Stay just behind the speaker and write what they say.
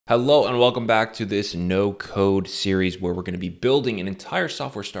Hello and welcome back to this no code series where we're going to be building an entire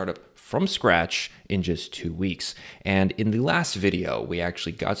software startup from scratch in just 2 weeks. And in the last video, we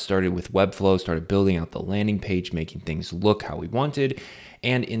actually got started with Webflow, started building out the landing page, making things look how we wanted.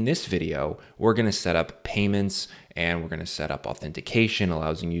 And in this video, we're going to set up payments and we're going to set up authentication,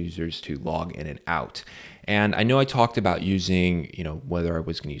 allowing users to log in and out. And I know I talked about using, whether I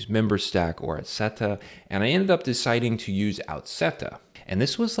was going to use MemberStack or Outseta, and I ended up deciding to use Outseta. And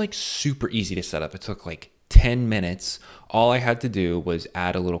this was like super easy to set up. It took like 10 minutes. All I had to do was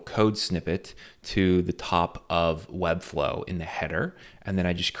add a little code snippet to the top of Webflow in the header. And then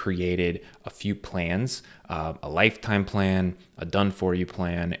I just created a few plans, a lifetime plan, a done for you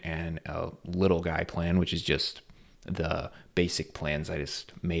plan, and a little guy plan, which is just the basic plans I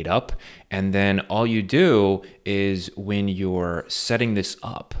just made up. And then all you do is when you're setting this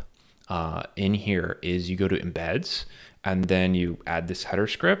up in here is you go to embeds, and then you add this header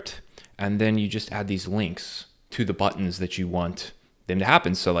script, and then you just add these links to the buttons that you want them to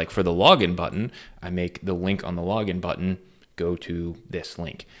happen. So like for the login button, I make the link on the login button go to this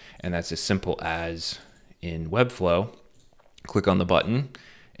link. And that's as simple as in Webflow, click on the button,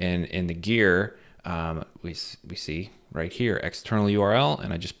 and in the gear, we see right here, external URL,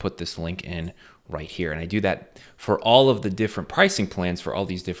 and I just put this link in right here. And I do that for all of the different pricing plans for all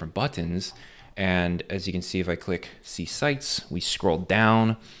these different buttons. And as you can see, if I click see sites, we scroll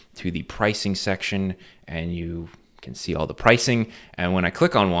down to the pricing section and you can see all the pricing. And when I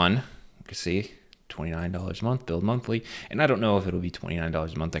click on one, you can see $29 a month, billed monthly. And I don't know if it'll be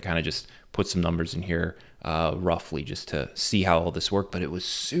 $29 a month. I kind of just put some numbers in here roughly just to see how all this worked, but it was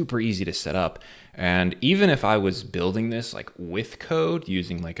super easy to set up. And even if I was building this like with code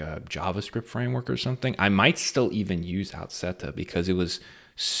using like a JavaScript framework or something, I might still even use Outseta because it was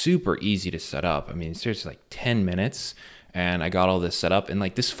super easy to set up. I mean, seriously, like 10 minutes and I got all this set up, and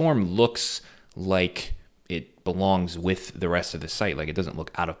like this form looks like it belongs with the rest of the site. Like it doesn't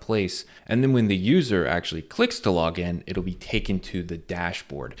look out of place. And then when the user actually clicks to log in, it'll be taken to the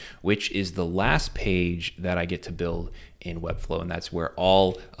dashboard, which is the last page that I get to build in Webflow. And that's where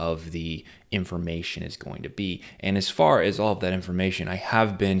all of the information is going to be. And as far as all of that information, I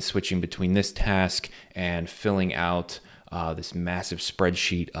have been switching between this task and filling out this massive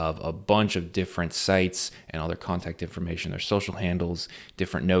spreadsheet of a bunch of different sites and all their contact information, their social handles,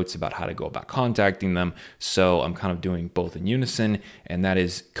 different notes about how to go about contacting them. So I'm kind of doing both in unison, and that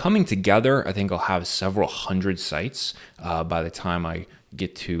is coming together. I think I'll have several hundred sites by the time I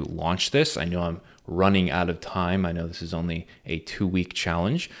get to launch this. I know I'm running out of time. I know this is only a 2-week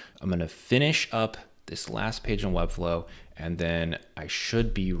challenge. I'm going to finish up this last page on Webflow, and then I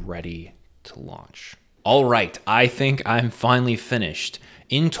should be ready to launch. All right, I think I'm finally finished.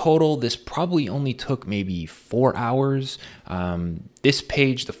 In total, this probably only took maybe 4 hours. This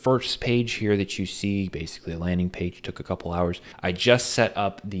page, the first page here that you see, basically a landing page, took a couple hours. I just set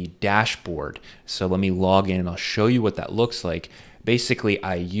up the dashboard. So let me log in and I'll show you what that looks like. Basically,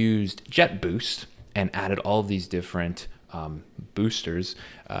 I used Jetboost and added all of these different boosters.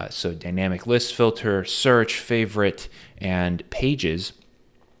 So dynamic list filter, search, favorite, and pages.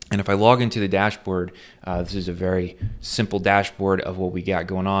 And if I log into the dashboard, this is a very simple dashboard of what we got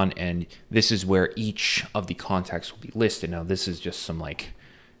going on. And this is where each of the contacts will be listed. Now, this is just some like,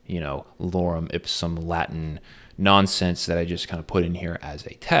 lorem ipsum Latin nonsense that I just kind of put in here as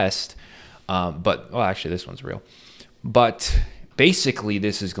a test. Well, actually, this one's real. But basically,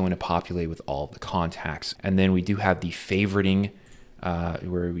 this is going to populate with all of the contacts. And then we do have the favoriting,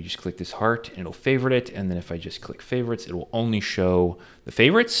 where we just click this heart and it'll favorite it. And then if I just click favorites, it will only show the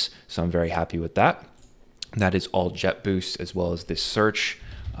favorites. So I'm very happy with that. That is all Jetboost, as well as this search,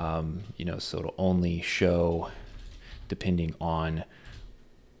 so it'll only show depending on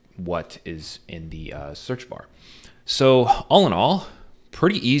what is in the search bar. So all in all,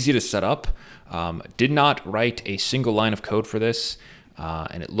 pretty easy to set up. Did not write a single line of code for this.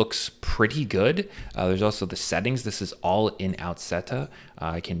 And it looks pretty good. There's also the settings. This is all in Outseta.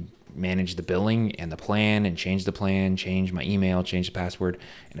 I can manage the billing and the plan and change the plan, change my email, change the password,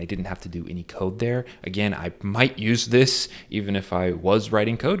 and I didn't have to do any code there. Again, I might use this even if I was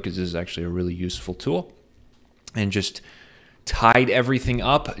writing code because this is actually a really useful tool. And just tied everything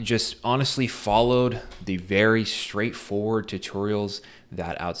up, just honestly followed the very straightforward tutorials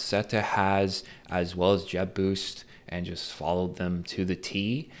that Outseta has, as well as Jetboost, and just followed them to the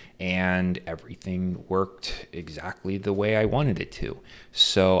T, and everything worked exactly the way I wanted it to.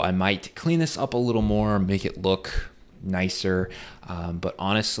 So I might clean this up a little more, make it look nicer, but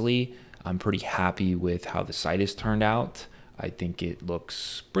honestly, I'm pretty happy with how the site has turned out. I think it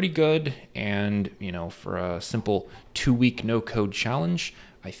looks pretty good, and for a simple 2-week no code challenge,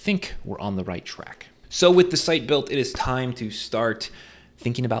 I think we're on the right track. So with the site built, it is time to start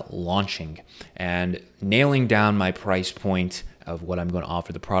thinking about launching and nailing down my price point of what I'm going to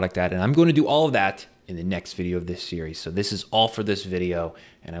offer the product at. And I'm going to do all of that in the next video of this series. So this is all for this video,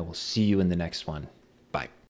 and I will see you in the next one. Bye.